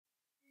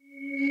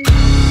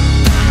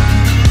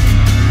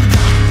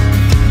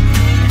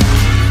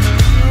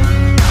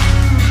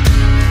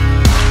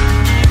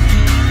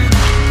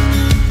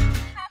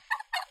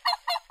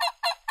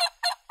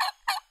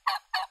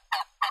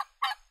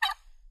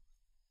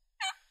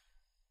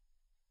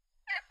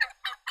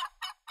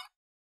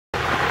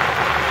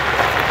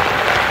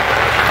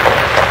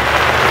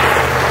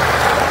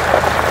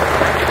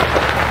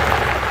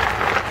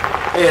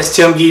Yes,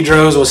 Tim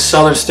Guidros with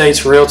Southern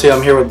States Realty.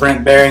 I'm here with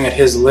Brent Baring at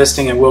his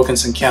listing in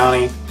Wilkinson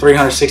County.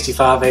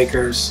 365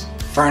 acres,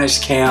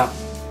 furnished camp.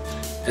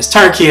 As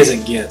turnkey as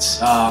it gets.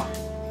 Tell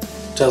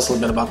us a little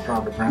bit about the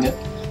property, Brent. Yep.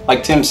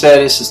 Like Tim said,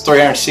 this is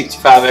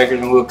 365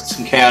 acres in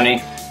Wilkinson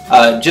County,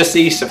 just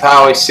east of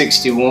Highway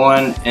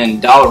 61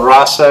 in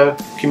Doloroso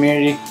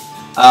community.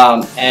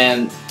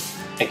 And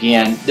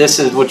again, this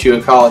is what you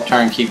would call a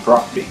turnkey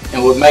property.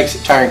 And what makes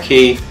it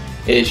turnkey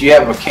is you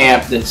have a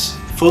camp that's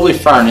fully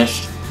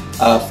furnished,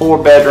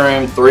 4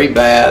 bedroom, 3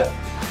 bath.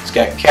 It's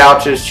got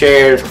couches,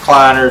 chairs,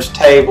 recliners,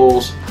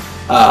 tables.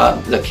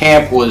 The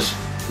camp was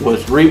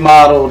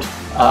remodeled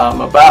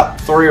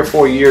about 3 or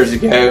 4 years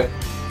ago,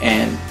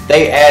 and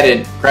they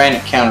added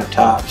granite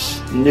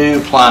countertops, new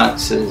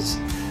appliances,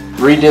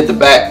 redid the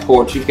back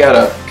porch. You've got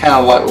a kind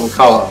of like what we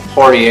call a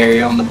party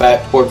area on the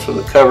back porch with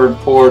a covered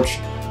porch,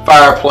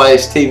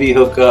 fireplace, TV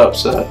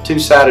hookups, a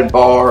 2-sided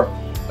bar,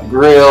 a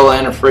grill,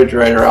 and a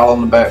refrigerator all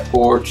on the back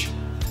porch.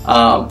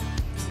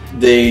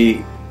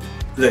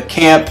 The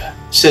camp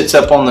sits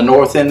up on the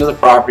north end of the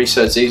property,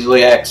 so it's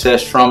easily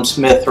accessed from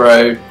Smith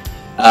Road.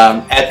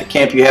 At the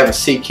camp you have a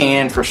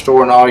C-can for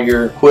storing all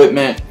your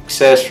equipment,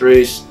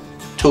 accessories,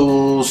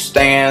 tools,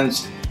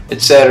 stands,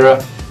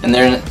 etc. And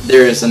then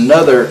there is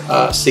another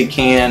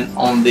C-can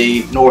on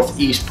the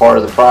northeast part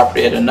of the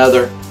property at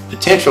another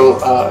potential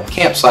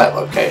campsite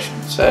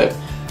location. So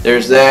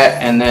there's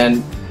that. And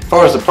then as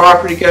far as the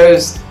property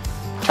goes,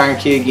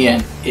 turnkey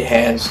again. It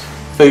has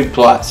food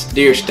plots,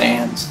 deer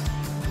stands,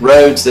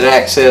 roads that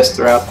access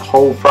throughout the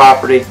whole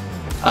property,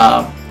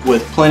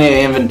 with plenty of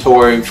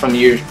inventory from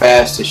years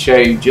past to show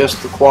you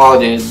just the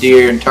quality of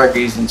deer and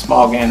turkeys and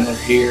small game that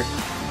are here.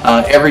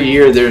 Every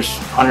year there's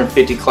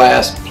 150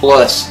 class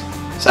plus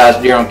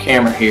size deer on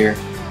camera here.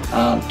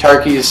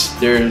 Turkeys,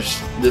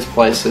 this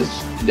place has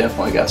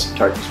definitely got some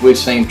turkeys. We've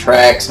seen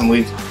tracks and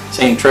we've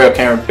seen trail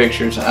camera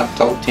pictures, and I've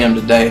told Tim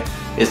today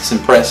it's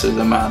impressive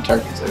the amount of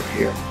turkeys over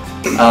here.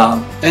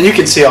 And you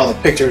can see all the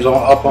pictures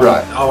all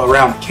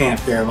around the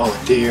camp here of all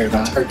the deer and the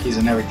Right. turkeys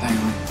and everything.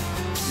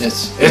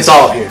 It's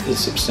all here.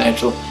 It's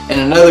substantial. And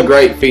another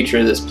great feature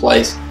of this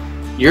place,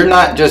 you're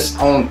not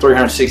just on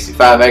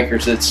 365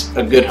 acres. It's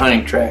a good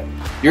hunting tract.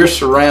 You're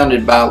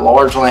surrounded by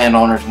large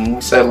landowners. When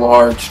we say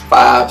large,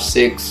 5,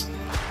 6,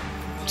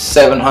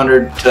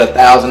 700 to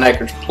 1,000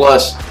 acres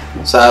plus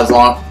size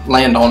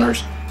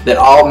landowners that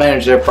all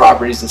manage their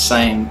properties the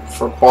same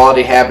for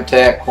quality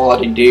habitat,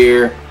 quality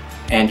deer,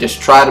 and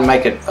just try to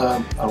make it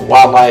a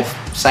wildlife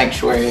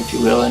sanctuary, if you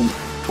will, and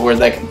to where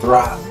they can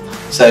thrive.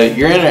 So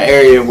you're in an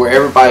area where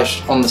everybody's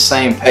on the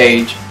same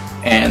page,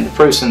 and the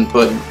proof's in the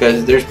pudding,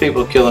 because there's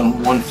people killing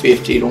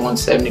 150 to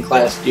 170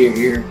 class deer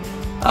here.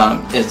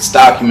 It's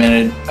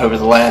documented over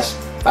the last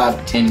 5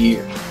 to 10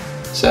 years.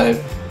 So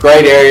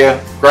great area,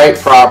 great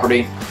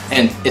property,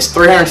 and it's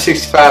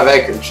 365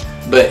 acres,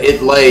 but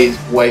it lays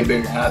way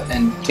bigger,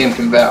 and Tim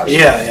can vouch.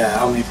 Yeah.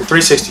 I mean, for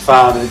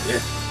 365,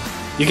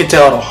 you can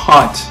tell it'll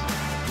hunt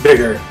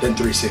bigger than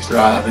 365.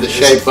 Right. The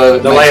shape of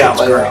it, the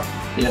layout's great.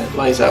 Yeah, it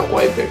lays out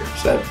way bigger.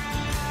 So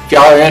if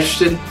y'all are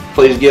interested,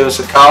 please give us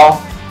a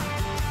call.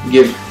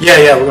 Yeah,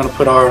 we're going to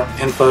put our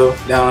info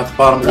down at the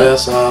bottom of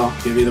this.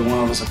 Give either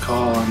one of us a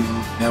call, and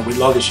yeah, we'd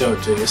love to show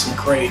it to you. It's a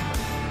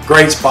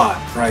great spot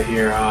right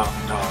here.